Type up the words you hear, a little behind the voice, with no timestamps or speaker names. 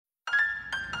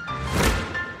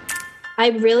I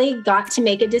really got to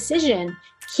make a decision.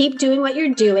 Keep doing what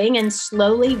you're doing and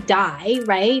slowly die,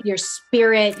 right? Your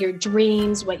spirit, your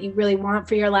dreams, what you really want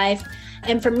for your life.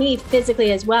 And for me,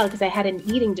 physically as well, because I had an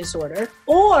eating disorder.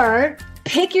 Or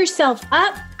pick yourself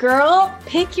up, girl.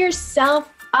 Pick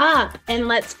yourself up and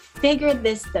let's figure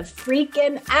this the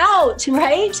freaking out,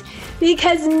 right?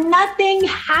 Because nothing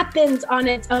happens on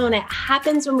its own. It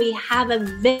happens when we have a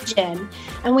vision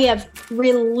and we have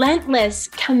relentless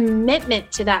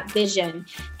commitment to that vision.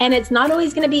 And it's not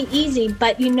always going to be easy,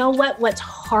 but you know what? What's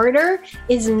harder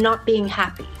is not being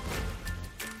happy.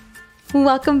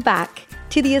 Welcome back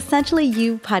to the Essentially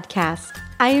You podcast.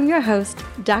 I am your host,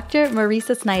 Dr.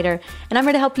 Marisa Snyder, and I'm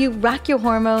here to help you rock your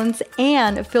hormones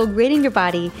and feel great in your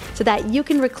body so that you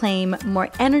can reclaim more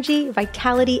energy,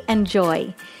 vitality, and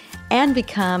joy, and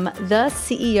become the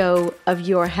CEO of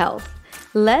your health.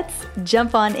 Let's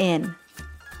jump on in.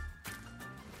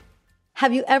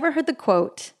 Have you ever heard the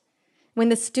quote, "When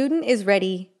the student is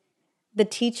ready, the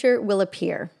teacher will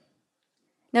appear"?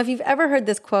 Now, if you've ever heard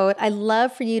this quote, I'd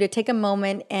love for you to take a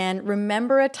moment and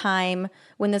remember a time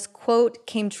when this quote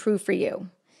came true for you.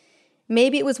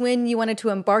 Maybe it was when you wanted to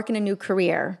embark in a new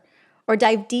career, or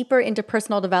dive deeper into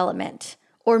personal development,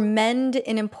 or mend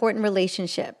an important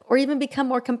relationship, or even become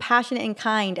more compassionate and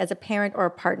kind as a parent or a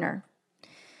partner.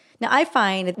 Now, I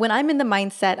find that when I'm in the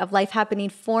mindset of life happening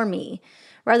for me,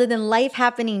 rather than life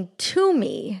happening to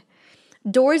me,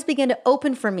 doors begin to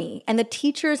open for me, and the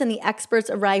teachers and the experts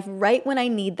arrive right when I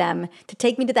need them to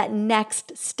take me to that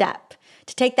next step,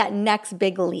 to take that next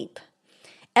big leap.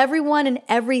 Everyone and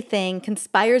everything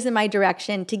conspires in my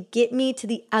direction to get me to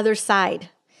the other side.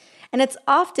 And it's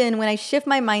often when I shift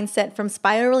my mindset from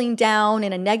spiraling down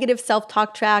in a negative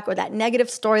self-talk track or that negative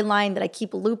storyline that I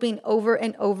keep looping over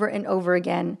and over and over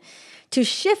again, to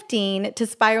shifting to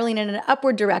spiraling in an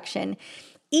upward direction.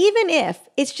 Even if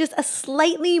it's just a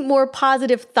slightly more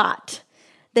positive thought,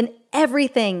 then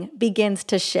everything begins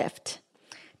to shift.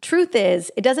 Truth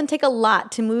is, it doesn't take a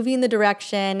lot to move you in the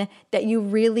direction that you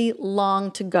really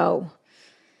long to go.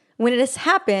 When this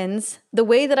happens, the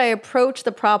way that I approach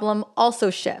the problem also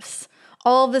shifts.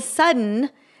 All of a sudden,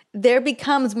 there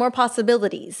becomes more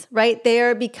possibilities, right?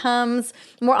 There becomes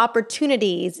more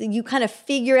opportunities. You kind of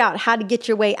figure out how to get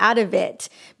your way out of it.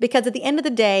 Because at the end of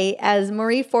the day, as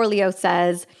Marie Forleo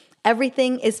says,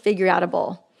 everything is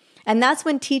figure-outable. And that's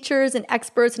when teachers and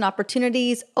experts and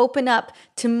opportunities open up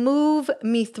to move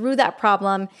me through that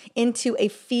problem into a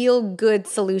feel-good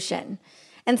solution.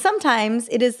 And sometimes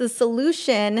it is the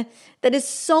solution that is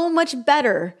so much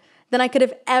better than I could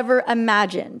have ever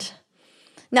imagined.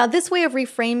 Now, this way of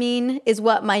reframing is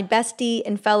what my bestie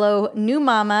and fellow new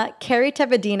mama, Carrie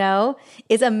Tavadino,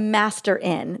 is a master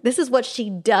in. This is what she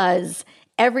does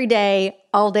every day,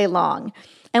 all day long.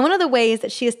 And one of the ways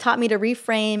that she has taught me to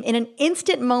reframe in an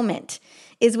instant moment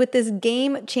is with this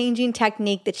game-changing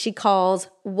technique that she calls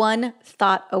one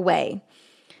thought away.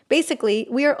 Basically,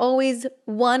 we are always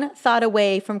one thought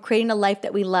away from creating a life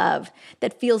that we love,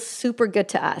 that feels super good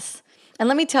to us. And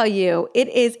let me tell you, it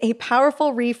is a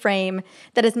powerful reframe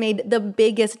that has made the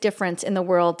biggest difference in the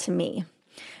world to me.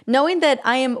 Knowing that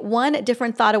I am one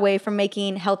different thought away from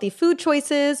making healthy food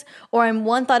choices, or I'm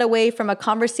one thought away from a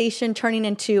conversation turning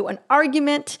into an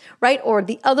argument, right? Or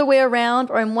the other way around,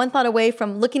 or I'm one thought away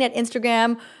from looking at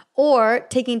Instagram or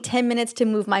taking 10 minutes to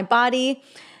move my body,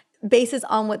 basis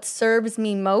on what serves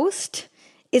me most.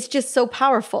 It's just so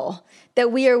powerful that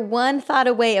we are one thought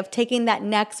away of taking that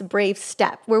next brave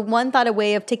step. We're one thought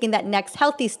away of taking that next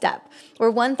healthy step.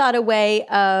 We're one thought away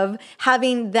of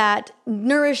having that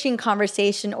nourishing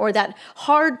conversation or that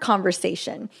hard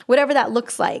conversation, whatever that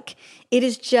looks like. It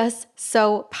is just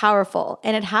so powerful,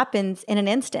 and it happens in an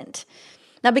instant.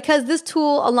 Now, because this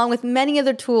tool, along with many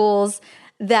other tools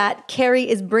that Carrie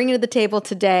is bringing to the table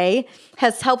today,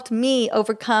 has helped me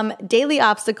overcome daily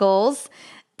obstacles,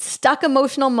 stuck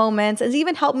emotional moments, has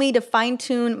even helped me to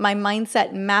fine-tune my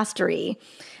mindset mastery.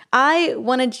 I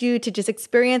wanted you to just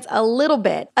experience a little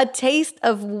bit, a taste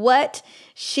of what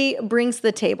she brings to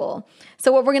the table.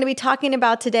 So what we're going to be talking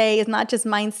about today is not just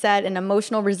mindset and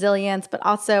emotional resilience, but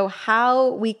also how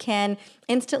we can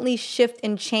instantly shift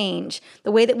and change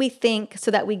the way that we think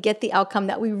so that we get the outcome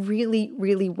that we really,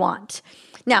 really want.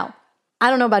 Now, I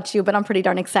don't know about you, but I'm pretty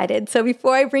darn excited. So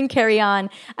before I bring Carrie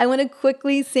on, I want to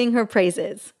quickly sing her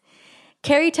praises.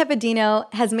 Carrie Tavadino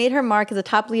has made her mark as a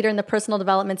top leader in the personal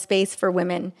development space for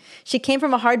women. She came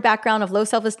from a hard background of low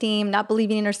self-esteem, not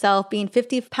believing in herself, being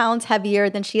 50 pounds heavier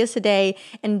than she is today,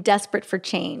 and desperate for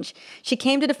change. She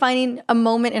came to defining a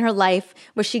moment in her life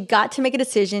where she got to make a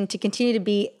decision to continue to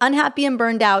be unhappy and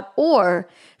burned out, or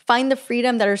find the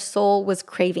freedom that her soul was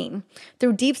craving.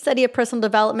 Through deep study of personal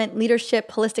development, leadership,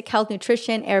 holistic health,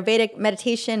 nutrition, Ayurvedic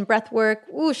meditation, breath work,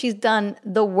 she's done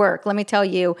the work. Let me tell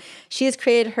you, she has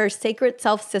created her sacred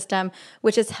self system,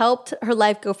 which has helped her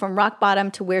life go from rock bottom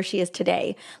to where she is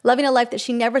today, loving a life that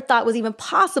she never thought was even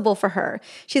possible for her.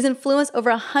 She's influenced over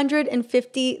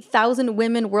 150,000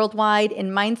 women worldwide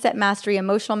in mindset mastery,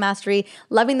 emotional mastery,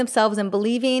 loving themselves, and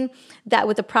believing that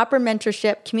with the proper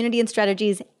mentorship, community, and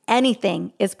strategies,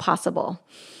 anything is possible.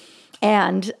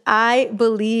 And I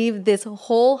believe this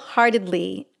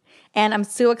wholeheartedly, and I'm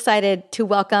so excited to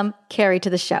welcome Carrie to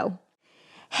the show.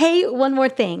 Hey, one more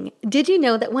thing. Did you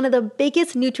know that one of the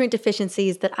biggest nutrient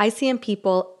deficiencies that I see in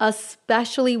people,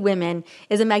 especially women,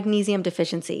 is a magnesium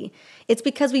deficiency? It's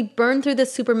because we burn through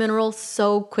this super mineral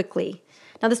so quickly.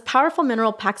 Now, this powerful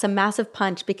mineral packs a massive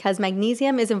punch because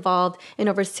magnesium is involved in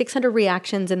over 600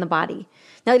 reactions in the body.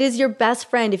 Now, it is your best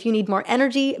friend if you need more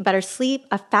energy, better sleep,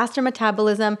 a faster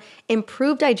metabolism,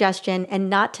 improved digestion, and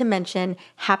not to mention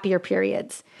happier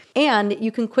periods. And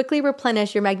you can quickly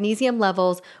replenish your magnesium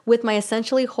levels with my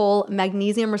Essentially Whole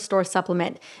Magnesium Restore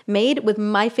supplement, made with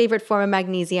my favorite form of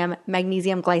magnesium,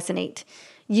 magnesium glycinate.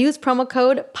 Use promo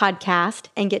code podcast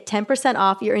and get 10%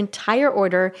 off your entire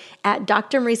order at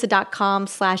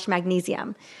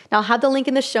drmariza.com/magnesium. Now, I'll have the link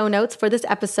in the show notes for this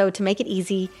episode to make it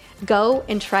easy. Go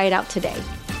and try it out today.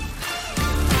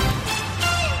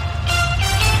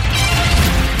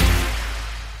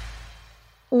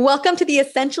 Welcome to the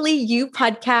Essentially You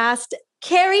podcast.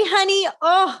 Carrie, honey,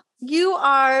 you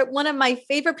are one of my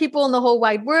favorite people in the whole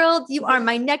wide world. You are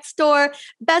my next door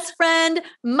best friend,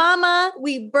 mama.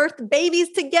 We birthed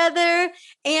babies together,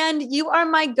 and you are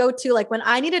my go-to. Like when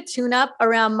I need a tune-up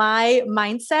around my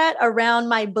mindset, around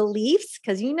my beliefs,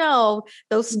 because you know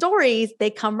those stories, they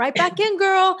come right back in,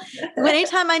 girl.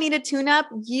 Anytime I need a tune-up,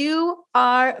 you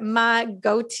are my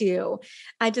go-to.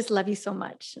 I just love you so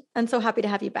much. I'm so happy to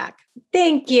have you back.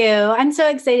 Thank you. I'm so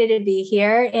excited to be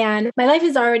here. And my life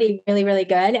is already really, really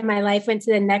good. And my life went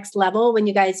to the next level when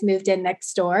you guys moved in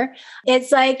next door.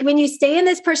 It's like when you stay in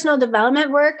this personal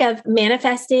development work of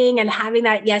manifesting and having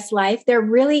that yes life, there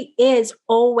really is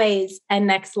always a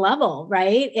next level,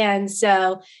 right? And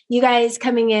so you guys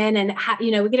coming in and,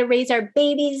 we get to raise our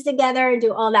babies together and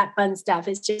do all that fun stuff.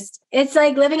 It's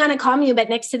like living on a commune, but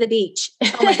next to the beach.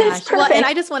 Oh my gosh. Well, and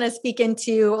I just want to speak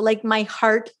into like my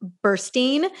heart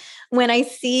bursting when I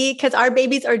see, because our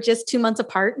babies are just 2 months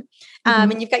apart.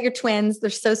 And you've got your twins. They're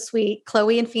so sweet,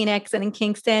 Chloe in Phoenix and in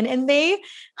Kingston, and they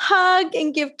hug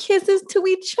and give kisses to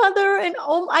each other. And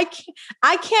I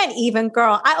can't even,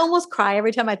 girl, I almost cry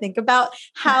every time I think about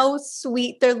how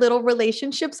sweet their little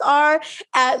relationships are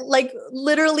at like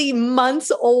literally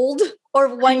months old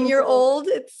or 1 year old.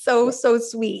 It's so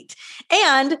sweet.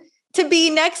 And to be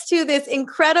next to this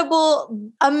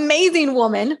incredible, amazing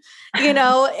woman,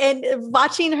 and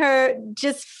watching her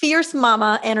just fierce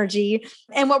mama energy.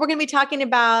 And what we're going to be talking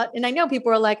about, and I know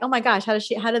people are like, oh my gosh, how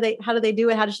do they do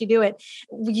it? How does she do it?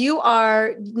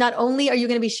 Not only are you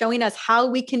going to be showing us how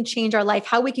we can change our life,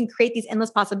 how we can create these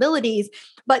endless possibilities,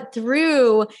 but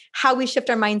through how we shift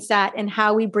our mindset and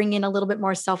how we bring in a little bit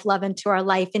more self-love into our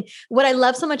life. And what I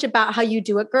love so much about how you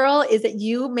do it, girl, is that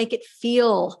you make it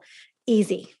feel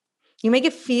easy. You make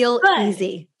it feel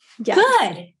easy. Yes.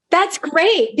 Good. That's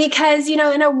great because,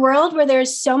 in a world where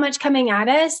there's so much coming at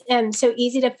us and so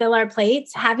easy to fill our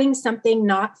plates, having something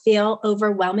not feel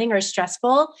overwhelming or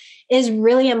stressful is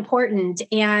really important.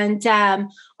 And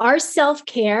our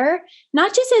self-care,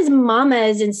 not just as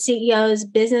mamas and CEOs,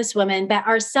 businesswomen, but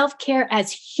our self-care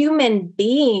as human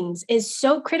beings is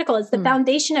so critical. It's the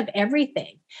foundation of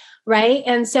everything. Right.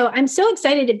 And so I'm so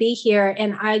excited to be here,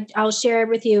 and I'll share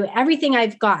with you everything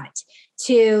I've got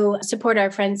to support our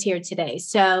friends here today.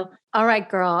 So, all right,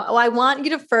 girl. Oh, I want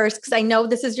you to first, because I know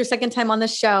this is your second time on the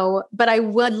show, but I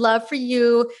would love for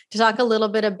you to talk a little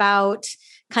bit about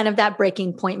kind of that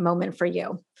breaking point moment for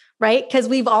you, right? Because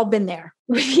we've all been there.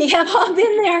 We have all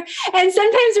been there. And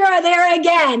sometimes we're there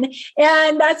again.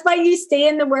 And that's why you stay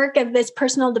in the work of this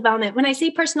personal development. When I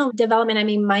say personal development, I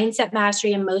mean mindset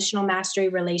mastery, emotional mastery,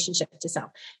 relationship to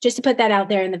self, just to put that out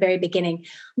there in the very beginning.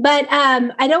 But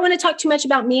I don't want to talk too much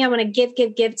about me. I want to give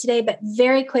today, but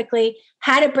very quickly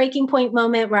had a breaking point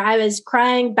moment where I was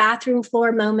crying, bathroom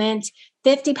floor moment,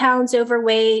 50 pounds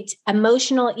overweight,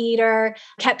 emotional eater,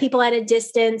 kept people at a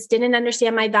distance, didn't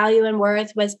understand my value and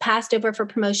worth, was passed over for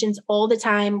promotions all the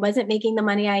time, wasn't making the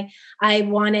money I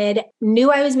wanted,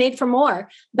 knew I was made for more.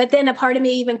 But then a part of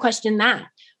me even questioned that.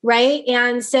 Right.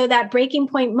 And so that breaking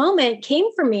point moment came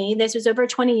for me. This was over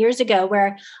 20 years ago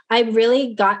where I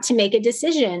really got to make a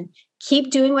decision.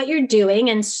 keep doing what you're doing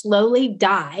and slowly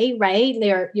die, right?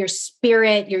 Your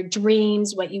spirit, your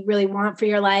dreams, what you really want for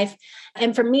your life.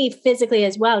 And for me, physically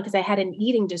as well, because I had an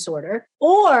eating disorder.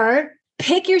 Or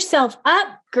pick yourself up,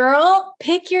 girl.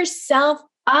 Pick yourself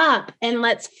up and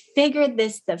let's figure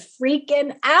this the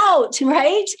freaking out,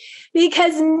 right?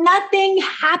 Because nothing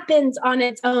happens on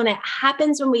its own. It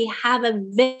happens when we have a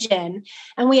vision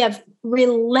and we have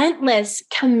relentless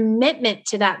commitment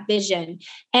to that vision.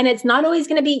 And it's not always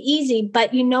going to be easy,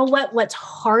 but you know what? What's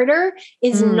harder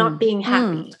is not being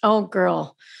happy. Oh,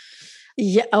 girl.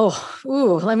 Yeah. Oh,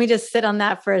 ooh, let me just sit on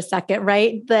that for a second,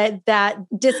 right? That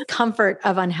discomfort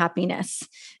of unhappiness,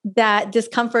 that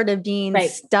discomfort of being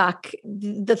stuck,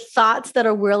 the thoughts that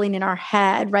are whirling in our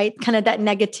head, right? Kind of that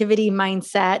negativity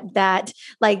mindset that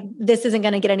like, this isn't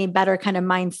going to get any better kind of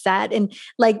mindset. And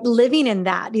like living in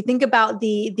that, you think about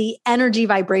the energy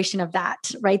vibration of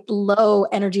that, right? The low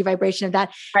energy vibration of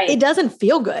that. Right. It doesn't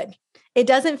feel good. It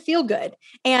doesn't feel good.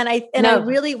 And I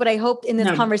really, what I hope in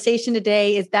this conversation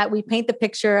today is that we paint the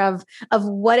picture of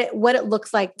what it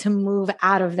looks like to move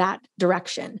out of that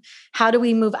direction. How do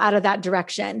we move out of that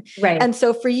direction? Right. And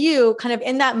so for you, kind of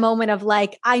in that moment of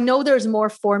like, I know there's more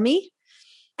for me.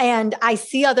 And I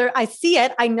see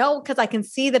it. I know because I can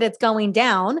see that it's going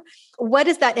down. What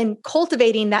is that in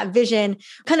cultivating that vision?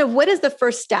 Kind of what is the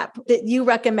first step that you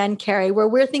recommend, Carrie, where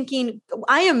we're thinking,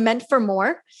 I am meant for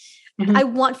more. Mm-hmm. I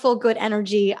want full good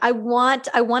energy. I want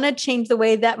to change the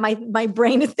way that my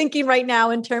brain is thinking right now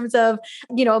in terms of,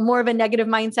 more of a negative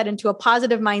mindset into a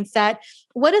positive mindset.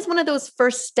 What is one of those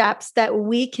first steps that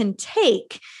we can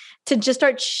take to just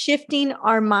start shifting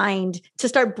our mind, to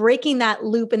start breaking that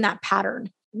loop and that pattern?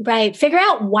 Right. Figure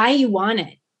out why you want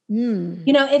it.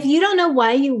 If you don't know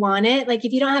why you want it, like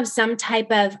if you don't have some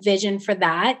type of vision for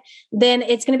that, then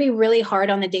it's going to be really hard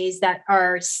on the days that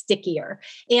are stickier.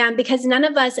 And because none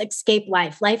of us escape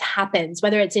life, life happens,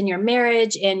 whether it's in your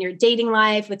marriage, in your dating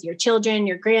life, with your children,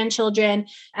 your grandchildren,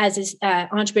 as an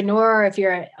entrepreneur, or if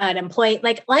you're an employee,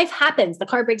 like life happens, the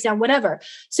car breaks down, whatever.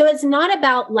 So it's not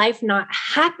about life not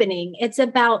happening. It's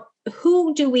about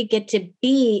who do we get to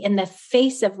be in the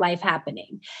face of life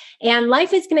happening? And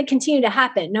life is going to continue to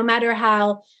happen, no matter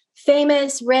how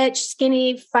famous, rich,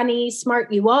 skinny, funny,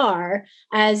 smart you are.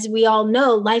 As we all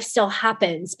know, life still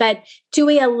happens. But do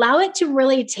we allow it to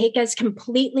really take us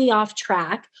completely off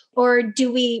track? Or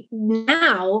do we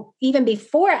now, even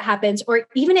before it happens, or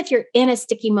even if you're in a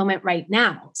sticky moment right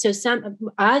now? So some of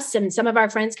us and some of our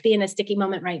friends could be in a sticky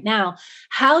moment right now.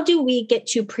 How do we get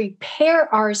to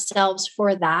prepare ourselves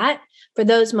for that? For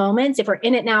those moments, if we're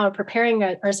in it now, or preparing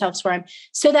ourselves for them,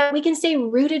 so that we can stay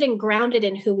rooted and grounded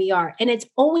in who we are. And it's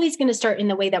always going to start in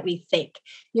the way that we think.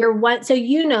 So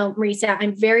Marisa,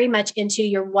 I'm very much into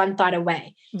your one thought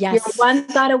away. Yes. You're one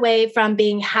thought away from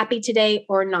being happy today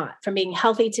or not, from being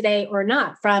healthy today or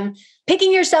not, from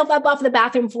picking yourself up off the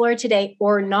bathroom floor today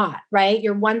or not, right?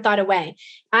 You're one thought away.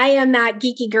 I am that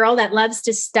geeky girl that loves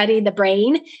to study the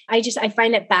brain. I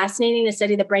find it fascinating to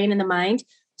study the brain and the mind.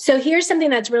 So here's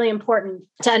something that's really important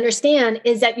to understand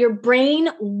is that your brain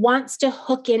wants to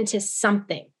hook into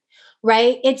something,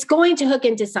 right? It's going to hook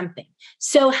into something.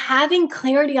 So having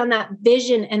clarity on that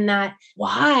vision and that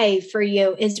why for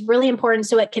you is really important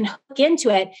so it can hook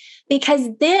into it, because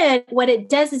then what it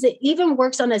does is it even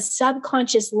works on a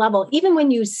subconscious level. Even when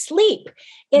you sleep,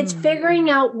 it's figuring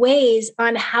out ways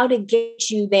on how to get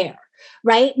you there.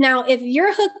 Right now, if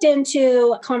you're hooked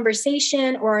into a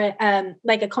conversation or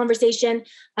like a conversation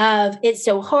of it's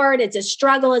so hard, it's a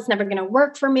struggle, it's never going to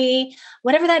work for me,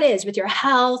 whatever that is with your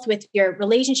health, with your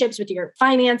relationships, with your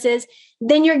finances,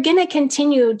 then you're going to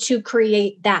continue to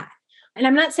create that. And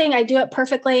I'm not saying I do it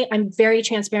perfectly. I'm very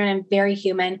transparent and very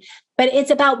human, but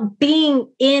it's about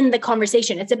being in the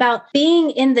conversation. It's about being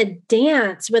in the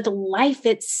dance with life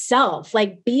itself,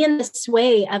 like be in the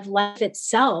sway of life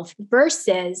itself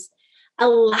versus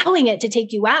allowing it to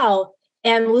take you out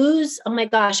and lose, oh my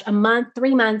gosh, a month,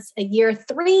 3 months, a year,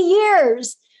 3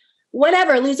 years,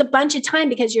 whatever, lose a bunch of time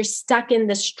because you're stuck in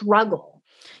the struggle.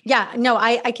 Yeah, no,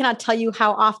 I cannot tell you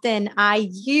how often I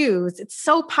use, it's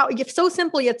so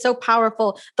simple yet so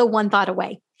powerful, the one thought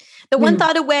away. The one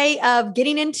thought away of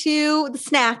getting into the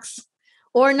snacks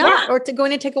or not, or to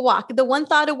going to take a walk. The one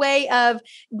thought away of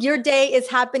your day is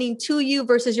happening to you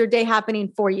versus your day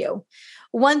happening for you.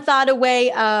 One thought away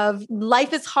of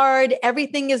life is hard,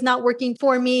 everything is not working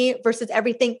for me versus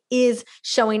everything is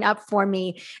showing up for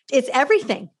me. It's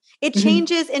everything. It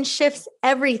changes and shifts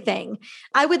everything.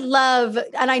 I would love,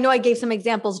 and I know I gave some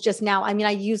examples just now. I mean,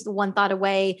 I use the one thought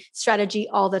away strategy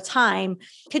all the time.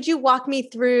 Could you walk me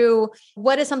through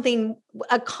what is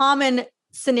a common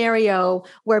scenario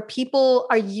where people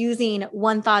are using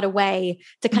one thought away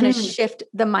to kind of shift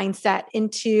the mindset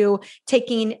into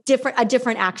taking a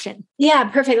different action. Yeah,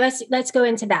 perfect. Let's go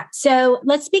into that. So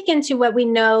let's speak into what we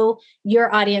know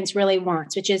your audience really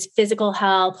wants, which is physical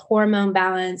health, hormone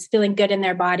balance, feeling good in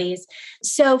their bodies.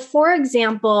 So for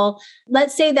example,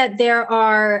 let's say that there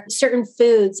are certain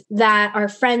foods that our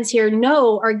friends here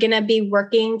know are going to be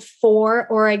working for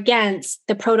or against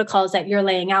the protocols that you're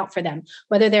laying out for them,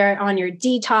 whether they're on your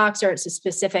detox or it's a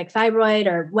specific thyroid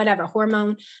or whatever,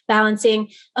 hormone balancing.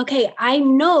 Okay, I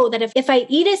know that if I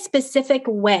eat a specific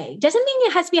way, doesn't mean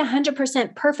it has to be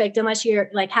 100% perfect unless you're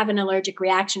like have an allergic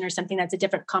reaction or something. That's a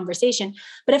different conversation.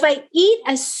 But if I eat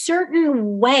a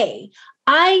certain way,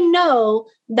 I know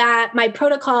that my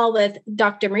protocol with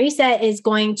Dr. Marisa it's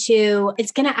going to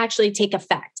actually take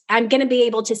effect. I'm going to be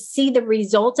able to see the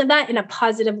results of that in a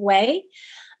positive way.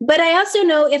 But I also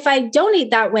know if I don't eat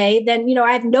that way, then,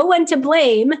 I have no one to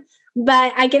blame,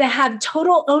 but I get to have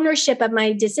total ownership of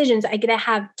my decisions. I get to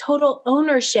have total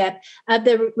ownership of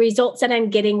the results that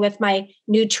I'm getting with my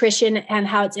nutrition and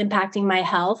how it's impacting my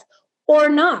health or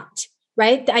not.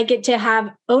 Right? I get to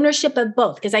have ownership of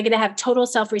both because I get to have total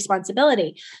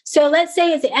self-responsibility. So let's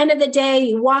say at the end of the day,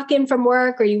 you walk in from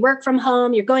work or you work from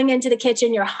home, you're going into the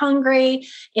kitchen, you're hungry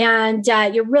and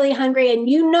you're really hungry. And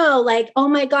like, oh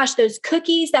my gosh, those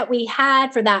cookies that we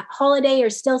had for that holiday are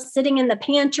still sitting in the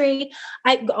pantry.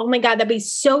 Oh my God, that'd be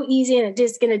so easy. And it's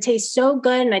just going to taste so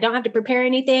good. And I don't have to prepare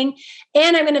anything.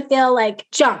 And I'm going to feel like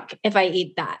junk if I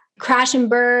eat that. Crash and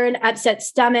burn, upset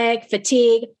stomach,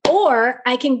 fatigue, or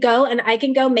I can go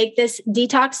make this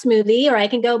detox smoothie, or I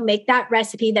can go make that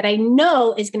recipe that I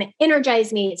know is going to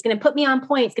energize me. It's going to put me on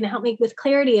point. It's going to help me with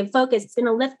clarity and focus. It's going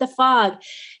to lift the fog.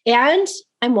 And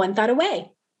I'm one thought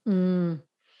away.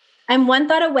 I'm one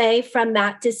thought away from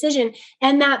that decision.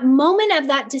 And that moment of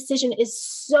that decision is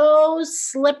so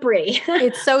slippery.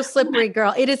 It's so slippery,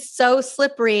 girl. It is so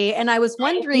slippery. And I was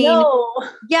wondering,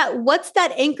 what's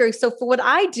that anchor? So for what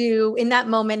I do in that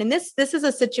moment, and this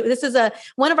is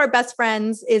one of our best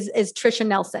friends is Trisha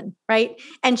Nelson, right?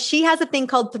 And she has a thing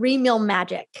called 3-meal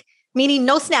magic. Meaning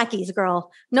no snackies,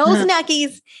 girl, no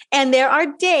snackies. And there are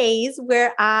days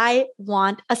where I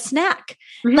want a snack.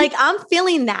 Like I'm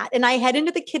feeling that. And I head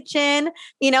into the kitchen,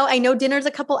 I know dinner's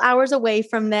a couple hours away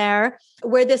from there.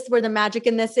 Where the magic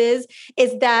in this is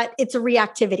that it's a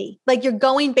reactivity. Like you're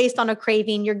going based on a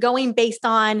craving. You're going based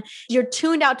on, you're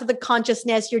tuned out to the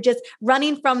consciousness. You're just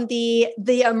running from the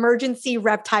emergency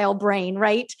reptile brain,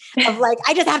 right? Of like,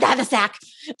 I just have to have a snack.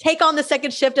 Take on the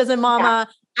second shift as a mama.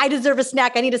 Yeah. I deserve a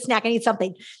snack. I need a snack. I need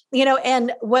something,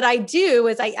 and what I do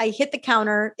is I hit the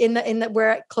counter in the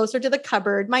where closer to the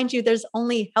cupboard, mind you, there's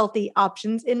only healthy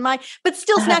options but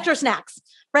still snacks are snacks,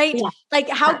 right? Yeah. Like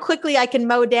how quickly I can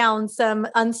mow down some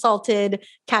unsalted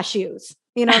cashews.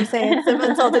 You know what I'm saying? Some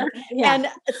unsalted. Yeah. And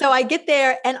so I get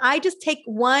there and I just take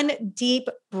one deep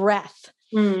breath.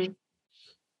 And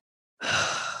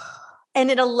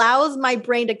it allows my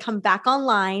brain to come back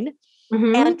online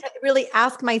and to really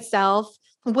ask myself,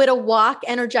 would a walk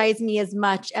energize me as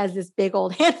much as this big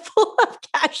old handful of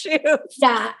cashews?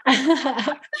 Yeah.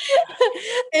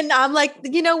 And I'm like,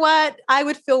 you know what? I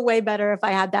would feel way better if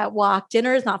I had that walk.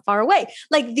 Dinner is not far away.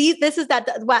 Like this is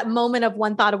that moment of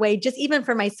one thought away, just even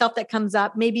for myself that comes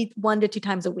up maybe 1 to 2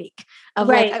 times a week of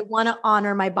like, I want to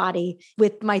honor my body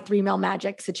with my 3-meal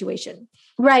magic situation.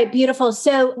 Right. Beautiful.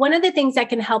 So one of the things that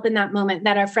can help in that moment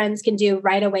that our friends can do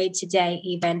right away today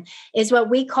even is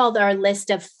what we called our list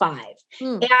of 5.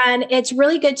 And it's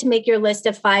really good to make your list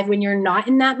of 5 when you're not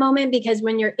in that moment, because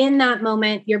when you're in that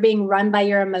moment, you're being run by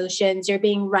your emotions, you're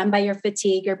being run by your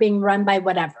fatigue, you're being run by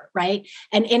whatever, right?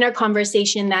 An inner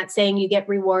conversation that's saying you get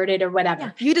rewarded or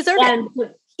whatever. Yeah, you deserve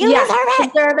it. You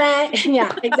deserve it.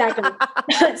 Yeah, exactly.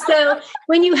 So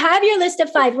when you have your list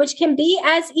of 5, which can be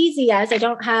as easy as, I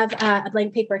don't have a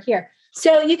blank paper here.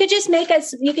 So you could just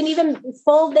you can even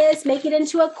fold this, make it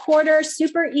into a quarter,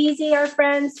 super easy, our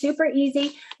friends, super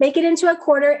easy, make it into a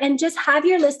quarter and just have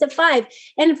your list of 5.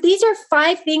 And if these are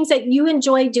 5 things that you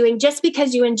enjoy doing, just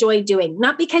because you enjoy doing,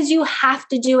 not because you have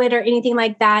to do it or anything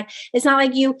like that. It's not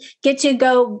like you get to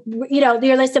go,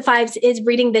 your list of 5 is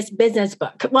reading this business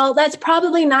book. Well, that's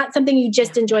probably not something you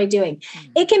just enjoy doing.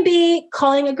 It can be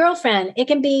calling a girlfriend. It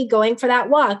can be going for that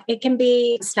walk. It can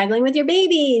be snuggling with your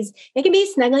babies. It can be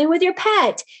snuggling with your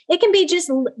pet. It can be just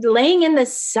laying in the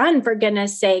sun, for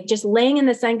goodness sake, just laying in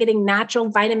the sun, getting natural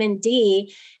vitamin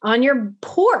D on your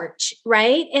porch,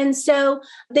 right? And so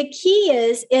the key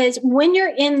is when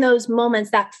you're in those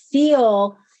moments that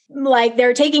feel like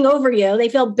they're taking over you, they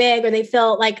feel big or they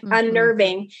feel like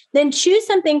unnerving, then choose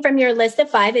something from your list of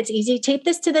 5. It's easy. Tape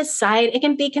this to the side. It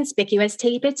can be conspicuous.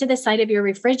 Tape it to the side of your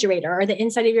refrigerator or the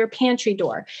inside of your pantry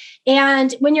door.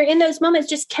 And when you're in those moments,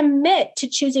 just commit to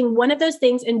choosing one of those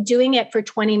things and doing it for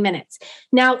 20 minutes.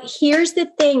 Now, here's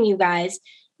the thing, you guys.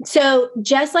 So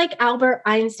just like Albert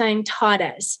Einstein taught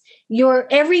us,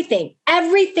 everything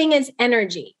is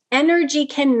energy. Energy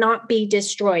cannot be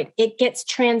destroyed. It gets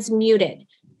transmuted.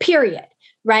 Period.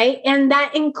 Right. And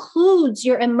that includes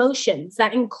your emotions.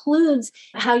 That includes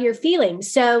how you're feeling.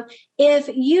 So if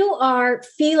you are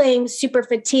feeling super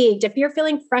fatigued, if you're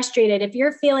feeling frustrated, if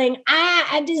you're feeling,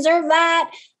 I deserve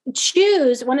that,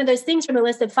 choose one of those things from a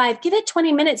list of 5, give it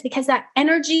 20 minutes because that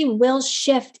energy will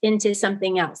shift into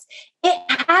something else. It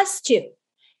has to.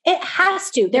 It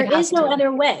has to. There is no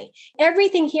other way.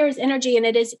 Everything here is energy and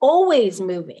it is always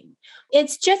moving.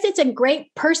 It's a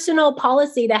great personal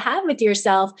policy to have with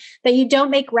yourself that you don't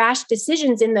make rash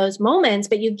decisions in those moments,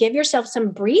 but you give yourself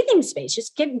some breathing space.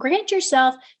 Just grant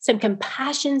yourself some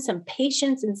compassion, some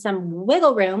patience, and some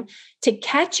wiggle room to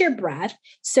catch your breath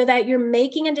so that you're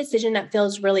making a decision that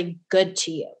feels really good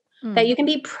to you, that you can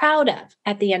be proud of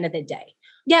at the end of the day.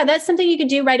 Yeah, that's something you can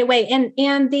do right away.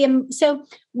 So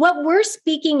what we're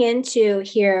speaking into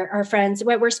here, our friends,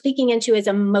 what we're speaking into is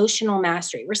emotional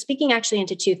mastery. We're speaking actually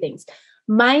into 2 things: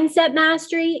 mindset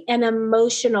mastery and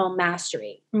emotional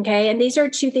mastery. Okay. And these are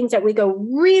 2 things that we go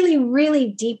really, really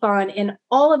deep on in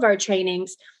all of our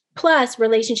trainings, plus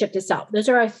relationship to self. Those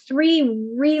are our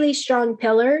 3 really strong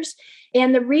pillars.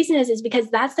 And the reason is because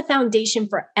that's the foundation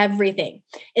for everything.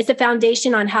 It's the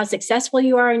foundation on how successful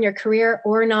you are in your career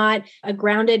or not, a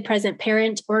grounded present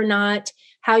parent or not,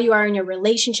 how you are in your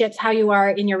relationships, how you are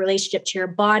in your relationship to your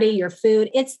body, your food.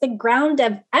 It's the ground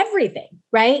of everything,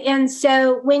 right? And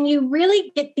so when you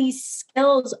really get these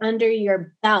skills under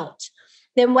your belt,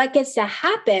 then what gets to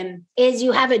happen is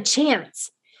you have a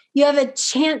chance. You have a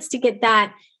chance to get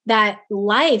that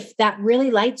life that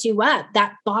really lights you up,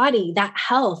 that body, that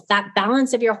health, that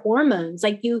balance of your hormones.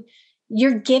 Like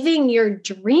you're giving your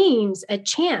dreams a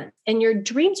chance, and your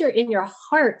dreams are in your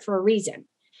heart for a reason.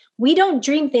 We don't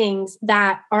dream things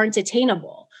that aren't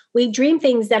attainable. We dream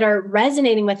things that are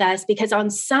resonating with us because on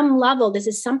some level, this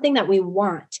is something that we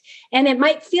want. And it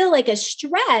might feel like a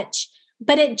stretch,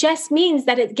 but it just means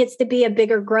that it gets to be a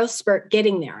bigger growth spurt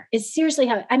getting there. It's seriously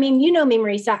you know me,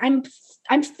 Marisa,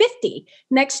 I'm 50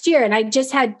 next year and I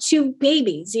just had 2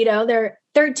 babies, they're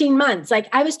 13 months. Like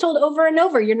I was told over and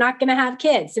over, you're not going to have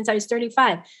kids since I was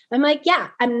 35. I'm like, yeah,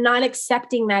 I'm not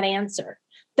accepting that answer.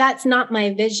 That's not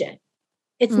my vision.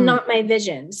 It's not my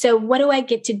vision. So what do I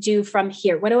get to do from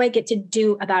here? What do I get to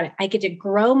do about it? I get to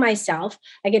grow myself.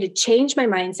 I get to change my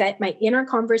mindset, my inner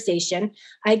conversation.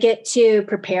 I get to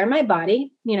prepare my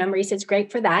body. Marisa's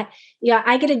great for that. Yeah,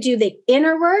 I get to do the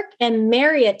inner work and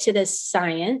marry it to the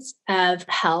science of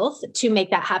health to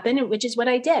make that happen, which is what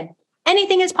I did.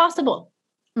 Anything is possible.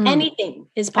 Anything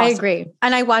is possible. I agree.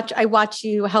 And I watch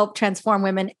you help transform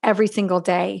women every single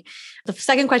day. The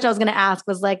second question I was going to ask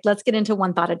was let's get into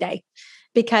 1 thought a day.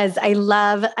 Because I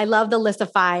love the list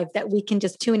of 5 that we can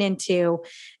just tune into,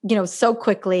 so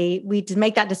quickly. We just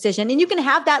make that decision, and you can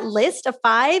have that list of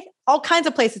 5 all kinds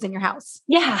of places in your house.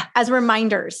 Yeah. As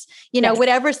reminders, yes.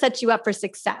 Whatever sets you up for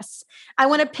success. I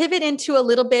want to pivot into a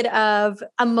little bit of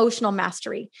emotional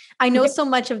mastery. I know so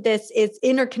much of this is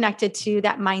interconnected to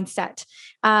that mindset.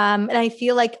 And I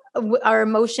feel like our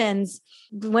emotions,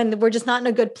 when we're just not in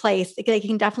a good place, they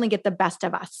can definitely get the best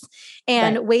of us,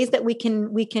 and ways that we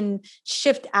can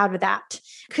shift out of that.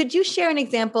 Could you share an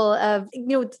example of,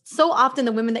 so often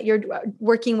the women that you're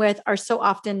working with are so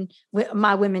often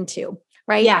my women too,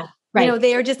 right? Yeah. Right.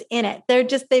 They are just in it.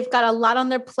 They've got a lot on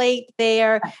their plate. They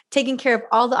are taking care of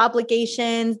all the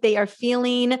obligations. They are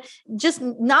feeling just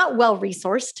not well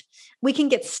resourced. We can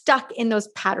get stuck in those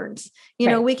patterns.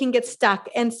 We can get stuck.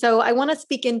 And so I want to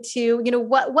speak into,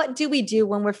 what do we do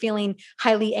when we're feeling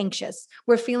highly anxious?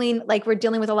 We're feeling like we're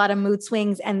dealing with a lot of mood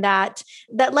swings, and that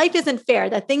life isn't fair,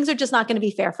 that things are just not going to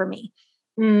be fair for me.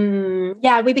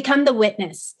 Yeah, we become the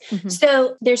witness.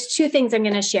 So there's 2 things I'm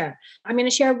going to share. I'm going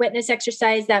to share a witness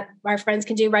exercise that our friends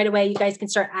can do right away. You guys can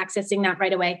start accessing that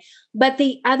right away. But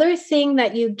the other thing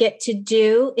that you get to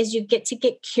do is you get to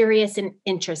get curious and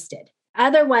interested.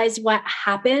 Otherwise, what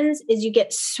happens is you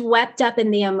get swept up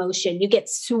in the emotion. You get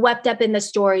swept up in the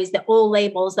stories, the old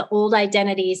labels, the old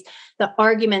identities, the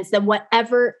arguments, the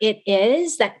whatever it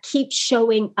is that keeps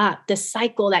showing up, the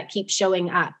cycle that keeps showing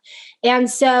up. And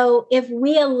so if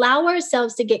we allow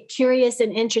ourselves to get curious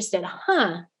and interested,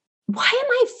 why am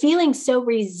I feeling so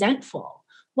resentful?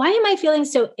 why am I feeling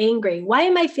so angry? Why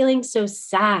am I feeling so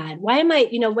sad? Why am I,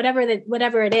 whatever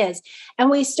it is. And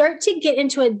we start to get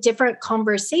into a different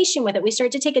conversation with it. We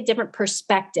start to take a different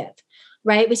perspective,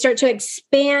 right? We start to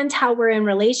expand how we're in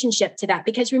relationship to that.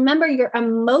 Because remember, your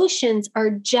emotions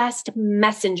are just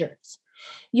messengers.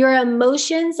 Your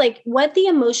emotions, like what the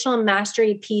emotional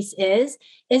mastery piece is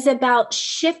about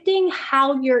shifting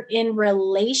how you're in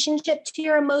relationship to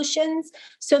your emotions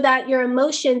so that your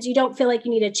emotions, you don't feel like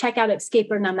you need to check out, escape,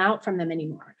 or numb out from them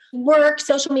anymore. Work,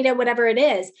 social media, whatever it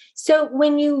is. So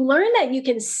when you learn that you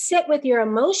can sit with your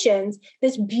emotions,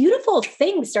 this beautiful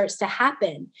thing starts to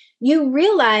happen. You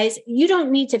realize you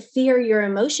don't need to fear your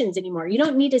emotions anymore. You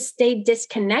don't need to stay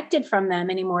disconnected from them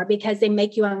anymore because they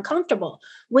make you uncomfortable.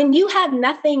 When you have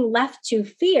nothing left to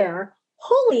fear,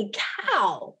 holy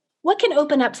cow, what can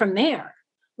open up from there?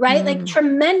 Right? Like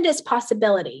tremendous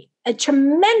possibility, a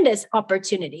tremendous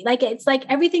opportunity. Like it's like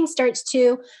everything starts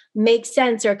to make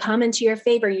sense or come into your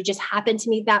favor. You just happen to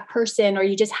meet that person, or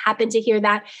you just happen to hear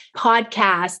that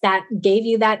podcast that gave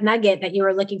you that nugget that you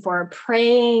were looking for or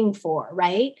praying for,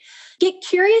 right? Get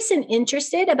curious and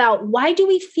interested about, why do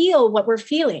we feel what we're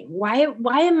feeling? Why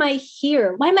am I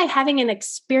here? Why am I having an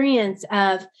experience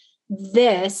of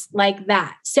this like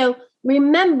that? So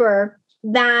remember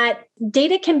that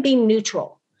data can be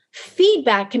neutral.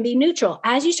 Feedback can be neutral.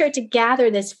 As you start to gather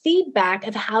this feedback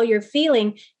of how you're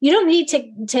feeling, you don't need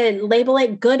to label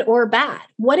it good or bad.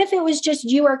 What if it was just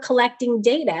you are collecting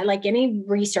data, like any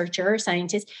researcher or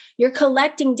scientist, you're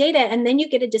collecting data, and then you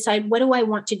get to decide, what do I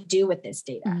want to do with this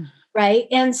data? Right?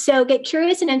 And so get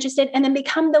curious and interested, and then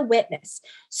become the witness.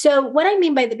 So what I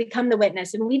mean by become the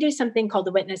witness, and we do something called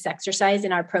the witness exercise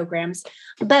in our programs,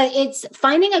 but it's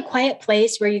finding a quiet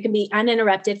place where you can be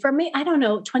uninterrupted for me. I don't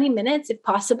know, 20 minutes if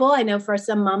possible. I know for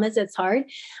some mamas it's hard,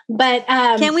 but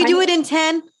can we do it in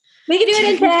 10? We can do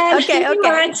it in 10.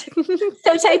 Okay.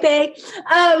 So type A.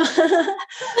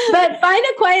 But find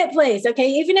a quiet place, okay?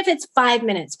 Even if it's 5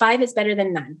 minutes, 5 is better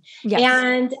than none. Yes.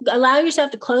 And allow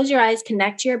yourself to close your eyes,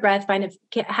 connect to your breath,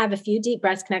 have a few deep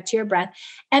breaths, connect to your breath.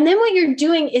 And then what you're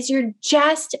doing is you're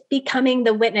just becoming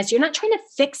the witness. You're not trying to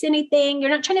fix anything.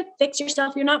 You're not trying to fix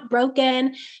yourself. You're not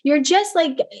broken. You're just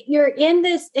like, you're in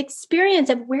this experience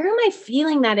of, where am I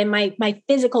feeling that in my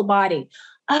physical body?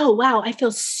 Oh, wow, I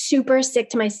feel super sick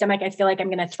to my stomach. I feel like I'm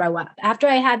going to throw up. After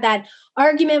I had that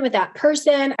argument with that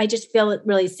person, I just feel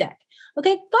really sick.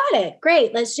 Okay, got it.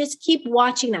 Great. Let's just keep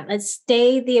watching that. Let's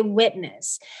stay the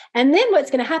witness. And then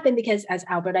what's going to happen, because as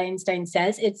Albert Einstein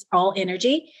says, it's all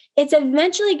energy, it's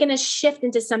eventually going to shift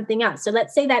into something else. So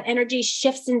let's say that energy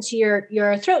shifts into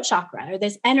your throat chakra, or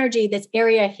this energy, this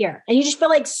area here, and you just feel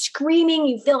like screaming,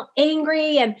 you feel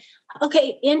angry, and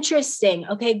okay, interesting.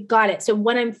 Okay, got it. So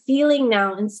what I'm feeling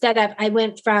now, instead of, I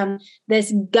went from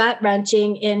this gut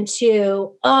wrenching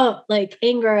into, like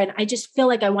anger. And I just feel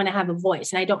like I want to have a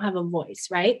voice, and I don't have a voice,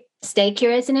 right? Stay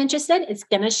curious and interested. It's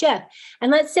going to shift.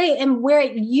 And let's say, and where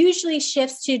it usually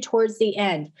shifts to towards the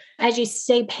end, as you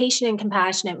stay patient and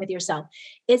compassionate with yourself,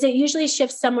 is it usually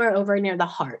shifts somewhere over near the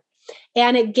heart.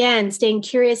 And again, staying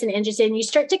curious and interested, and you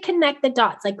start to connect the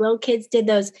dots, like little kids did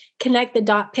those connect the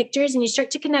dot pictures, and you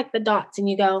start to connect the dots, and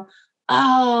you go,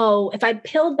 oh, if I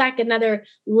peeled back another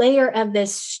layer of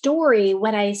this story,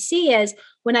 what I see is,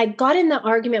 when I got in the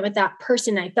argument with that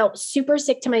person, I felt super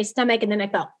sick to my stomach, and then I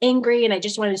felt angry, and I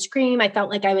just wanted to scream. I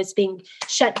felt like I was being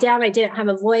shut down. I didn't have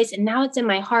a voice. And now it's in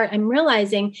my heart. I'm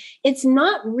realizing it's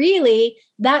not really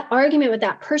that argument with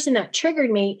that person that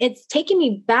triggered me. It's taking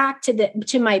me back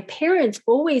to my parents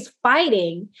always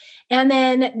fighting. And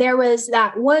then there was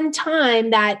that one time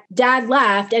that dad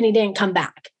left and he didn't come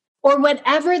back, or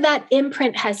whatever that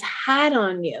imprint has had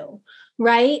on you.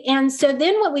 Right. And so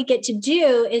then what we get to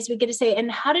do is we get to say,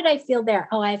 and how did I feel there?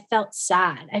 Oh, I felt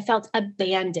sad. I felt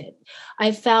abandoned.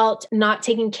 I felt not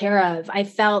taken care of. I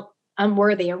felt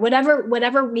unworthy, or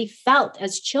whatever we felt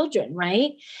as children,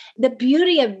 right? The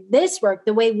beauty of this work,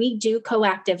 the way we do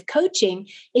coactive coaching,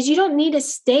 is you don't need to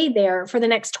stay there for the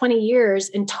next 20 years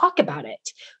and talk about it,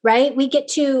 right? We get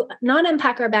to not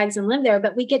unpack our bags and live there,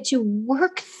 but we get to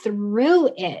work through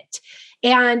it.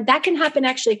 And that can happen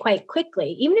actually quite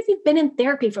quickly. Even if you've been in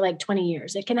therapy for like 20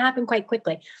 years, it can happen quite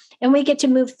quickly. And we get to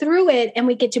move through it, and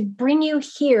we get to bring you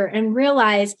here and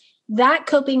realize that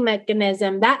coping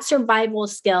mechanism, that survival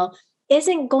skill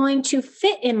isn't going to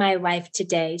fit in my life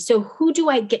today. So who do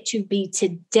I get to be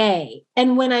today?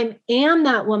 And when I am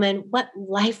that woman, what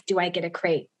life do I get to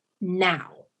create now?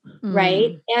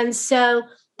 Right. And so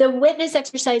the witness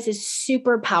exercise is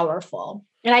super powerful.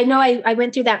 And I know I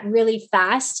went through that really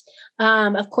fast.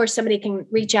 Of course, somebody can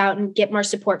reach out and get more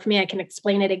support from me. I can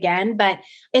explain it again, but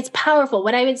it's powerful.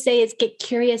 What I would say is get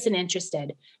curious and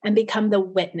interested and become the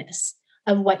witness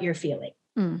of what you're feeling.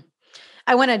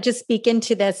 I want to just speak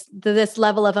into this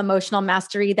level of emotional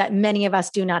mastery that many of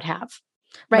us do not have.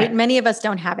 Right? Many of us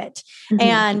don't have it. Mm-hmm.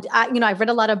 And I've read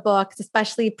a lot of books,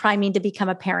 especially Priming to Become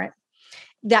a Parent.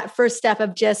 That first step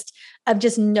of just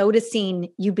noticing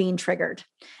you being triggered,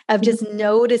 of just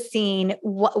noticing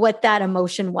what that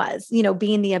emotion was,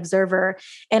 being the observer.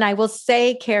 And I will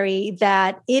say, Carrie,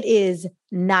 that it is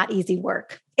not easy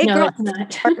work. It's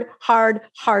not.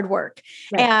 hard work.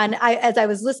 Right. And as I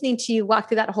was listening to you walk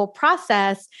through that whole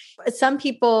process, some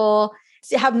people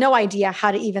have no idea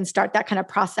how to even start that kind of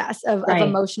process of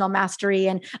emotional mastery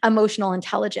and emotional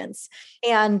intelligence.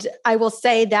 And I will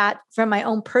say that from my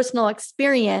own personal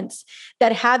experience,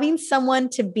 that having someone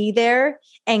to be there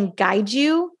and guide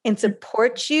you and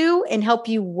support you and help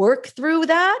you work through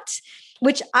that,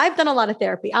 which I've done a lot of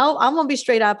therapy. I'm going to be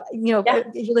straight up,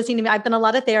 if you're listening to me, I've done a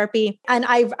lot of therapy and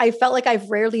I felt like I've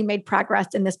rarely made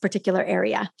progress in this particular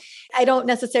area. I don't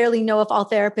necessarily know if all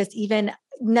therapists even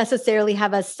necessarily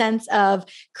have a sense of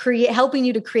helping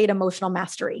you to create emotional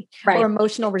mastery or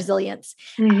emotional resilience.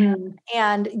 Mm-hmm.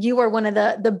 And you are one of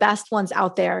the best ones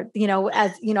out there,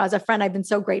 as a friend, I've been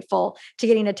so grateful to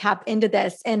getting to tap into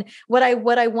this. And what I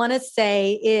want to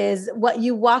say is what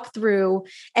you walk through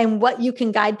and what you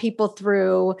can guide people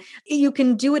through, you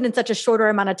can do it in such a shorter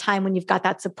amount of time when you've got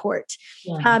that support.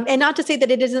 Yeah. And not to say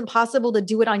that it isn't possible to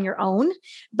do it on your own,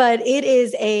 but it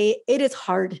is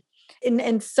hard.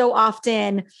 And so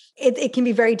often it can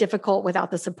be very difficult without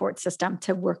the support system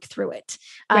to work through it.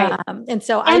 Right. And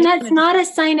that's not a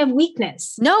sign of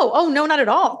weakness. No. Oh, no, not at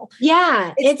all.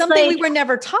 Yeah. It's something we were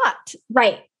never taught.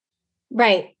 Right.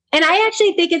 And I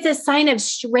actually think it's a sign of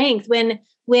strength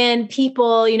when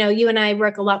people, you and I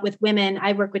work a lot with women,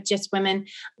 I work with just women,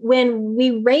 when we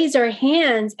raise our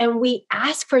hands and we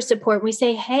ask for support, we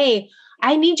say, hey,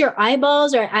 I need your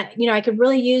eyeballs, or, I could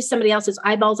really use somebody else's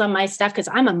eyeballs on my stuff because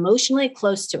I'm emotionally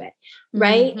close to it.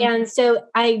 Right. Mm-hmm. And so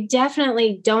I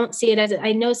definitely don't see it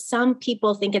I know some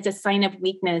people think it's a sign of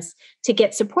weakness to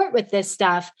get support with this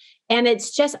stuff. And it's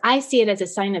just, I see it as a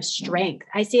sign of strength.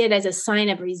 I see it as a sign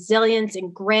of resilience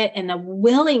and grit and the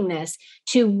willingness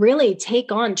to really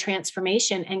take on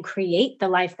transformation and create the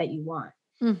life that you want.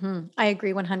 Mm-hmm. I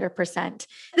agree 100%.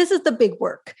 This is the big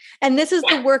work. And this is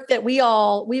the work that you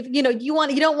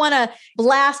don't want to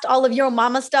blast all of your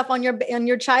mama stuff on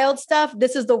your child stuff.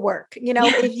 This is the work,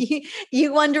 if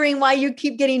you wondering why you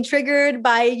keep getting triggered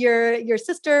by your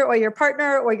sister or your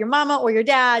partner or your mama or your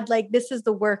dad, like this is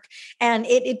the work and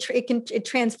it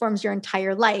transforms your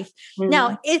entire life. Mm-hmm.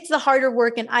 Now it's the harder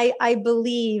work. And I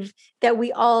believe that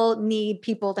we all need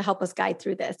people to help us guide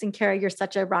through this. And Kara, you're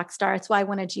such a rock star. That's why I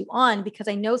wanted you on, because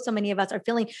I know so many of us are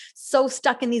feeling so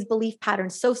stuck in these belief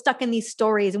patterns, so stuck in these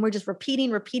stories, and we're just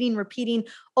repeating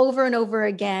over and over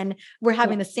again. We're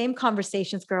having the same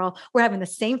conversations, girl. We're having the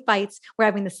same fights. We're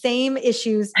having the same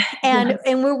issues. And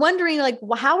we're wondering like,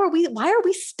 why are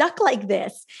we stuck like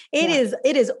this? It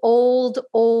is old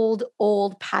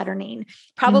patterning,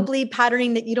 probably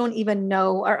patterning that you don't even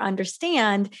know or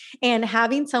understand. And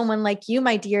having someone like you,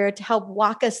 my dear, to help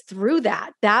walk us through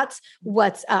that. That's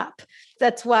what's up.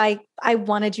 That's why I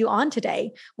wanted you on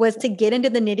today, was to get into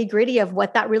the nitty-gritty of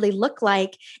what that really looked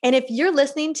like. And if you're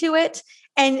listening to it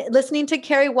and listening to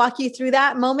Carrie walk you through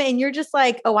that moment and you're just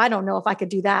like, oh, I don't know if I could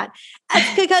do that.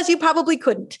 That's because you probably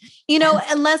couldn't,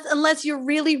 unless you're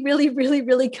really, really, really,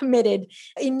 really committed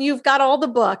and you've got all the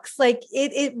books. Like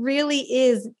it really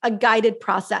is a guided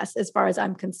process as far as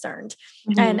I'm concerned.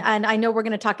 Mm-hmm. And I know we're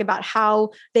going to talk about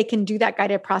how they can do that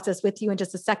guided process with you in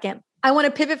just a second. I want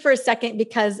to pivot for a second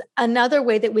because another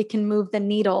way that we can move the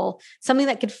needle, something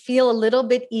that could feel a little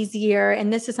bit easier.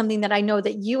 And this is something that I know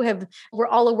that we're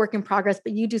all a work in progress,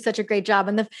 but you do such a great job.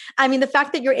 And the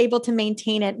fact that you're able to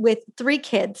maintain it with 3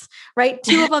 kids, right?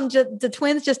 2 of them, the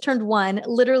twins just turned 1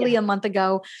 literally a month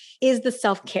ago, is the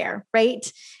self-care,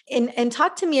 right? And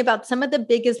talk to me about some of the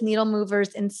biggest needle movers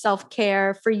in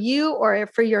self-care for you or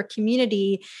for your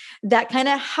community that kind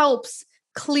of helps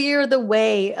clear the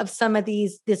way of some of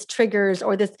these triggers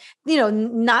or this,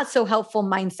 not so helpful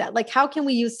mindset. Like how can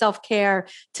we use self-care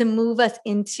to move us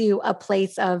into a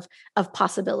place of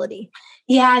possibility?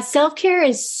 Yeah, self-care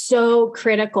is so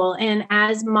critical. And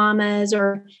as mamas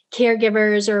or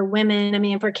caregivers or women, I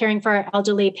mean, if we're caring for our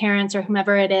elderly parents or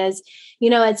whomever it is,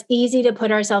 it's easy to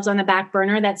put ourselves on the back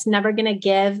burner. That's never going to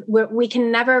give. We can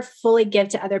never fully give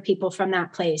to other people from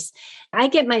that place. I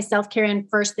get my self-care in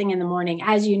first thing in the morning.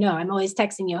 As you know, I'm always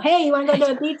texting you, hey, you want to go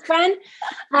to a beach, friend?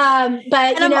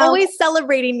 But and I'm always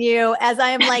celebrating you as I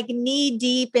am like knee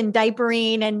deep in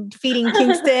diapering and feeding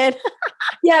Kingston.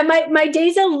 Yeah, my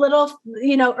day's a little,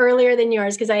 earlier than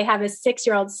yours because I have a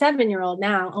 6-year-old, 7-year-old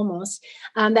now almost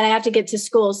that I have to get to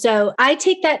school. So I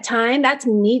take that time. That's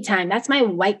me time. That's my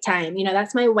white time.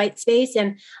 That's my white space.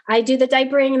 And I do the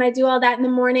diapering and I do all that in the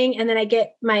morning. And then I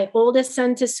get my oldest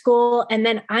son to school. And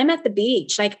then I'm at the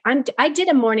beach. Like I did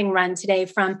a morning run today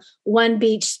from one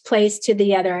beach place to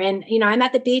the other. And, I'm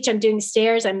at the beach. I'm doing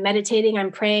stairs. I'm meditating.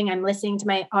 I'm praying. I'm listening to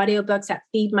my audiobooks that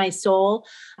feed my soul.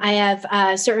 I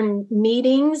have certain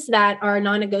meetings that are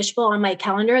non-negotiable on my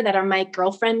calendar that are my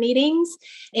girlfriend meetings.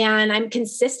 And I'm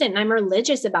consistent and I'm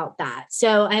religious about that.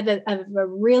 So I have a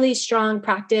really strong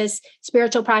practice,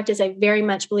 spiritual practice. I very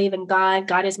much believe in God.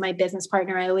 God is my business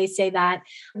partner. I always say that.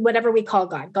 Whatever we call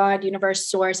God, universe,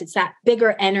 source, it's that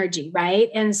bigger energy, right?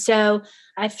 And so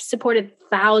I've supported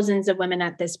thousands of women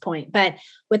at this point. But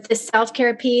with the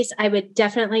self-care piece, I would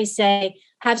definitely say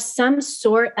have some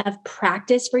sort of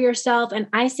practice for yourself. And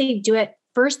I say do it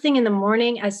first thing in the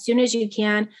morning, as soon as you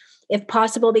can, if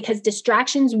possible, because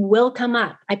distractions will come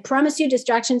up. I promise you,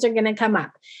 distractions are going to come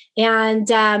up. And,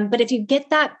 but if you get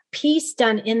that piece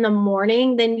done in the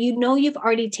morning, then you've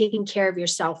already taken care of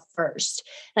yourself first.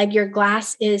 Like your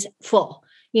glass is full,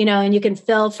 and you can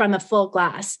fill from a full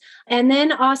glass. And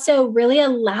then also really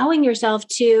allowing yourself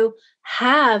to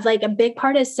have like a big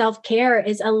part of self-care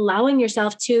is allowing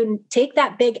yourself to take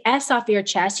that big S off your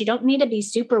chest. You don't need to be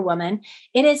superwoman.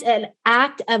 It is an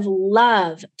act of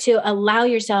love to allow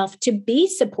yourself to be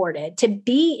supported, to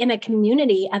be in a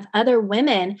community of other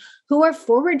women who are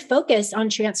forward focused on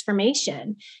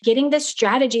transformation, getting the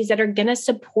strategies that are going to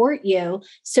support you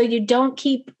so you don't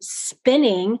keep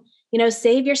spinning.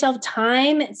 Save yourself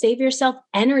time, save yourself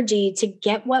energy to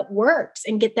get what works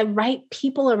and get the right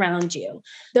people around you.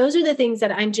 Those are the things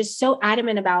that I'm just so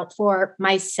adamant about for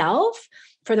myself,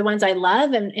 for the ones I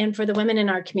love, and for the women in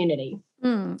our community.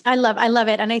 I love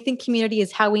it. And I think community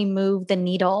is how we move the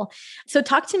needle. So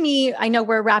talk to me. I know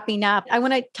we're wrapping up. I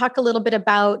want to talk a little bit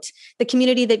about the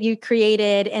community that you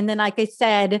created. And then, like I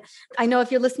said, I know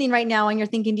if you're listening right now and you're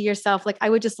thinking to yourself, like,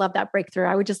 I would just love that breakthrough.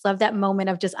 I would just love that moment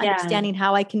of just understanding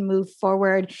how I can move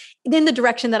forward in the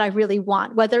direction that I really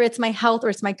want, whether it's my health or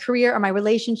it's my career or my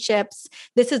relationships.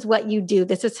 This is what you do.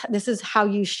 This is how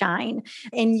you shine.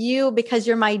 And you, because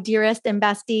you're my dearest and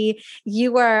bestie,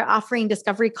 you are offering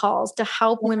discovery calls to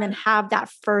help women have that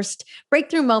first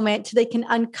breakthrough moment so they can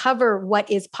uncover what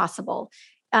is possible.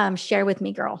 Share with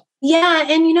me, girl. Yeah.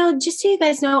 And, just so you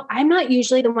guys know, I'm not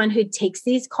usually the one who takes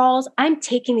these calls. I'm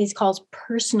taking these calls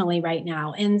personally right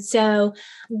now. And so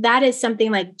that is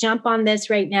something like jump on this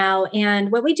right now.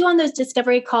 And what we do on those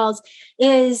discovery calls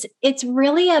is it's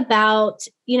really about,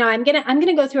 I'm going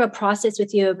to go through a process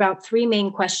with you about 3 main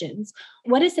questions.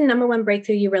 What is the number one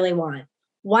breakthrough you really want?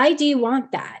 Why do you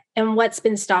want that? And what's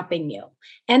been stopping you?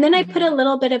 And then I put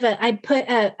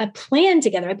a plan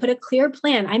together. I put a clear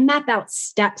plan. I map out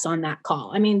steps on that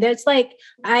call. I mean, there's like,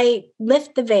 I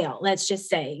lift the veil, let's just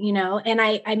say, and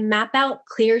I map out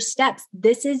clear steps.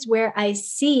 This is where I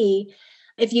see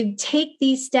if you take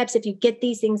these steps, if you get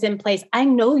these things in place, I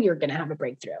know you're going to have a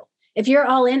breakthrough. If you're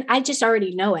all in, I just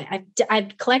already know it.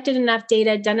 I've collected enough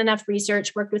data, done enough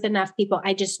research, worked with enough people.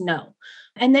 I just know.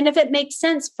 And then if it makes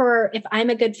sense if I'm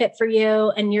a good fit for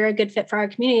you and you're a good fit for our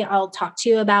community, I'll talk to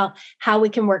you about how we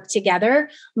can work together.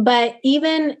 But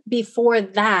even before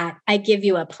that, I give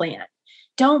you a plan.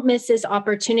 Don't miss this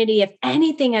opportunity. If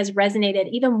anything has resonated,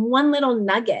 even one little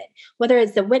nugget, whether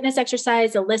it's the witness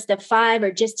exercise, a list of 5,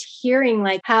 or just hearing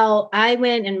like how I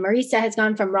went and Marisa has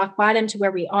gone from rock bottom to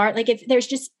where we are. Like if there's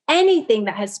just anything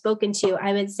that has spoken to you,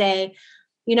 I would say,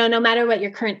 no matter what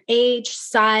your current age,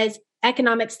 size,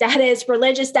 economic status,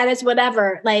 religious status,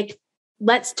 whatever, like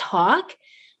let's talk.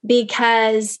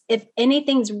 Because if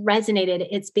anything's resonated,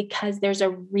 it's because there's a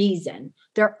reason.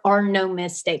 There are no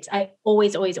mistakes. I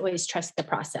always, always, always trust the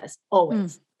process.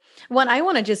 Always. One, I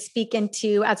want to just speak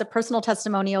into as a personal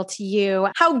testimonial to you,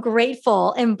 how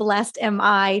grateful and blessed am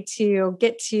I to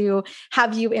get to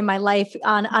have you in my life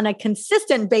on a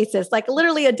consistent basis, like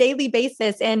literally a daily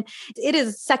basis. And it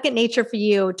is second nature for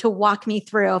you to walk me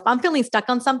through. If I'm feeling stuck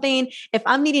on something, if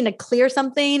I'm needing to clear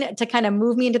something to kind of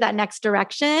move me into that next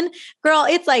direction, girl,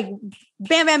 it's like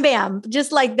bam, bam, bam,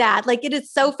 just like that. Like it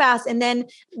is so fast. And then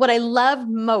what I love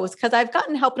most, because I've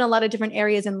gotten help in a lot of different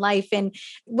areas in life, and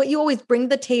what you always bring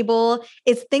to the table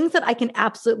is things that I can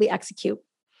absolutely execute.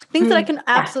 Things that I can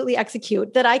absolutely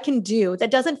execute, that I can do,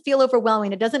 that doesn't feel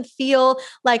overwhelming. It doesn't feel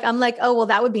like I'm like, oh, well,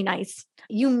 that would be nice.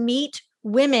 You meet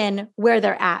women where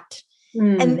they're at.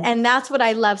 And that's what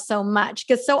I love so much,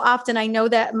 because so often I know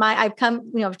that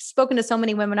I've spoken to so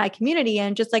many women in my community,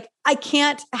 and just like, I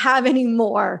can't have any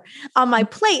more on my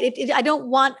plate.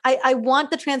 I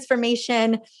want the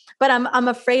transformation, but I'm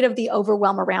afraid of the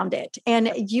overwhelm around it.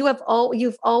 And you've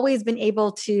always been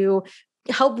able to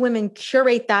help women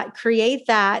curate that, create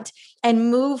that,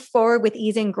 and move forward with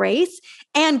ease and grace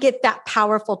and get that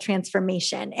powerful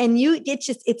transformation. And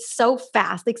it's so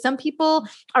fast. Like some people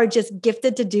are just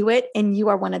gifted to do it, and you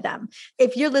are one of them.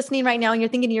 If you're listening right now and you're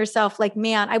thinking to yourself, like,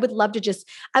 man,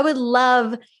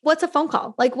 what's a phone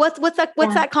call? Like what's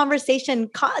that conversation?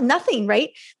 Nothing,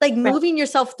 right? Like moving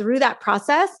yourself through that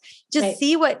process, just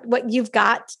see what you've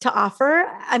got to offer.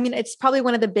 I mean, it's probably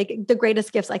one of the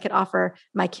greatest gifts I could offer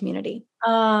my community.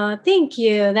 Oh, thank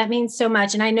you. That means so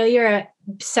much. And I know you're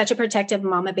such a protective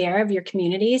mama bear of your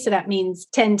community. So that means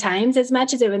 10 times as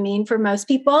much as it would mean for most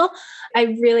people.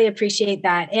 I really appreciate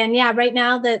that. And yeah, right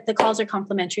now the calls are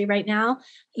complimentary right now.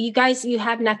 You guys, you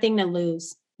have nothing to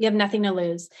lose. You have nothing to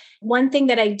lose. One thing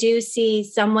that I do see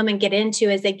some women get into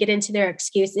is they get into their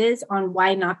excuses on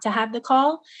why not to have the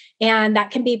call. And that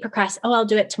can be oh, I'll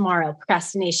do it tomorrow.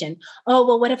 Procrastination. Oh,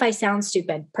 well, what if I sound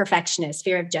stupid? Perfectionist,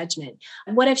 fear of judgment.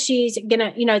 What if she's going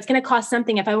to, it's going to cost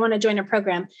something if I want to join a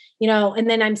program, and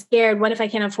then I'm scared. What if I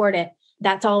can't afford it?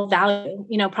 That's all value,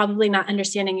 probably not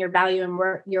understanding your value and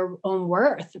your own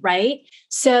worth, right?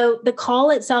 So the call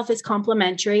itself is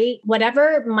complimentary.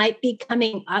 Whatever might be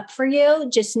coming up for you,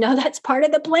 just know that's part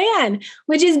of the plan,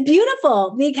 which is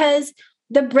beautiful, because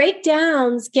the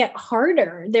breakdowns get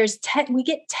harder. We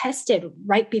get tested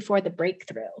right before the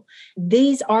breakthrough.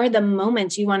 These are the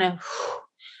moments you want to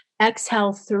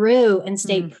exhale through and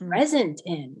stay present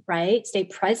in, right? Stay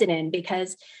present in,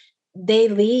 because they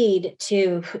lead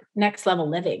to next level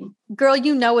living. Girl,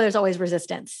 there's always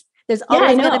resistance. There's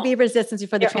always going to be resistance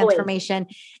before the transformation.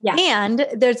 Yeah. And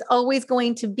there's always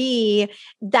going to be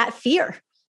that fear.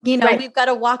 We've got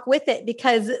to walk with it,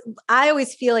 because I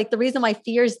always feel like the reason why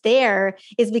fear is there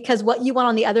is because what you want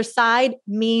on the other side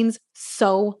means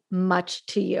so much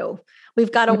to you.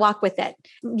 We've got to walk with it.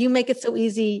 You make it so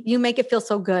easy. You make it feel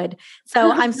so good. So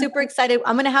I'm super excited.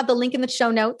 I'm going to have the link in the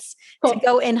show notes to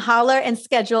go and holler and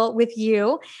schedule with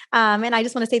you. And I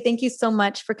just want to say thank you so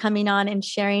much for coming on and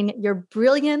sharing your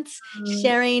brilliance,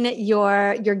 sharing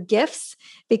your gifts,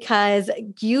 because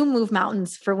you move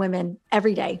mountains for women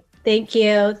every day. Thank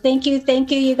you. Thank you.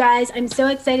 Thank you, you guys. I'm so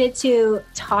excited to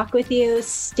talk with you,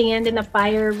 stand in the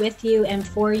fire with you and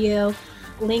for you,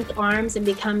 link arms and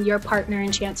become your partner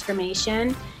in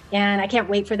transformation. And I can't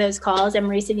wait for those calls. And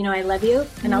Marisa, I love you,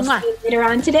 and I'll see you later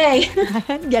on today.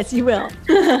 Yes, you will.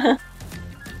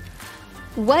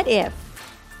 What if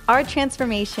our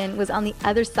transformation was on the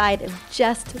other side of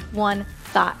just one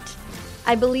thought?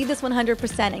 I believe this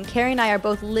 100%, and Carrie and I are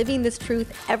both living this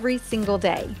truth every single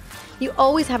day. You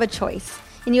always have a choice,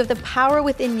 and you have the power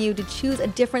within you to choose a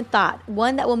different thought,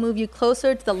 one that will move you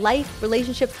closer to the life,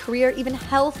 relationships, career, even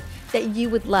health that you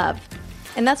would love.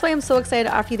 And that's why I'm so excited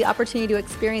to offer you the opportunity to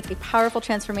experience a powerful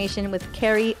transformation with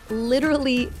Carrie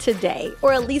literally today,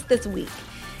 or at least this week.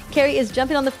 Carrie is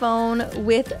jumping on the phone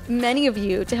with many of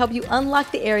you to help you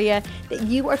unlock the area that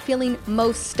you are feeling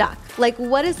most stuck. Like,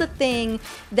 what is the thing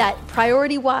that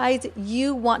priority-wise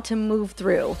you want to move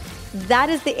through? That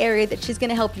is the area that she's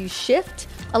going to help you shift,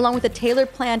 along with a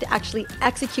tailored plan to actually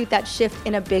execute that shift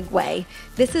in a big way.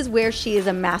 This is where she is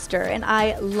a master, and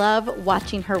I love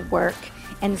watching her work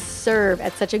and serve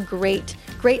at such a great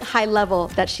high level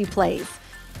that she plays.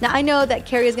 Now, I know that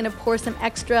Carrie is going to pour some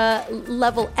extra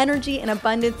level energy and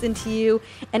abundance into you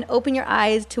and open your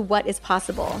eyes to what is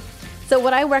possible. So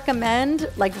what I recommend,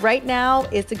 like right now,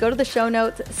 is to go to the show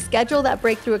notes, schedule that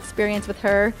breakthrough experience with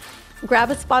her, grab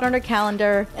a spot on her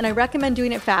calendar, and I recommend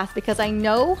doing it fast, because I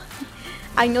know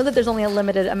that there's only a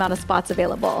limited amount of spots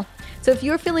available. So if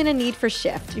you're feeling a need for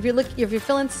shift, if you're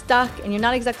feeling stuck and you're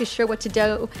not exactly sure what to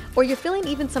do, or you're feeling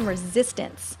even some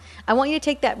resistance, I want you to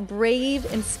take that brave,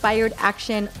 inspired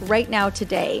action right now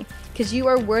today, because you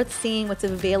are worth seeing what's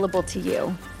available to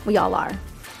you. We all are.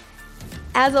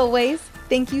 As always,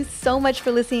 thank you so much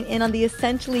for listening in on the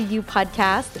Essentially You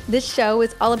podcast. This show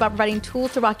is all about providing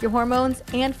tools to rock your hormones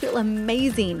and feel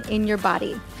amazing in your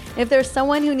body. And if there's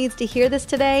someone who needs to hear this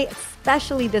today,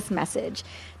 especially this message,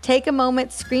 take a moment,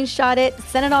 screenshot it,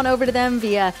 send it on over to them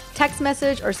via text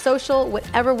message or social,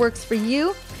 whatever works for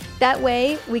you. That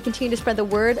way, we continue to spread the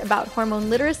word about hormone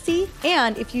literacy.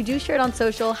 And if you do share it on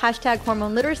social, hashtag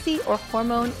hormone literacy or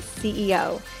hormone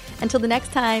CEO. Until the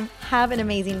next time, have an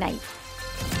amazing night.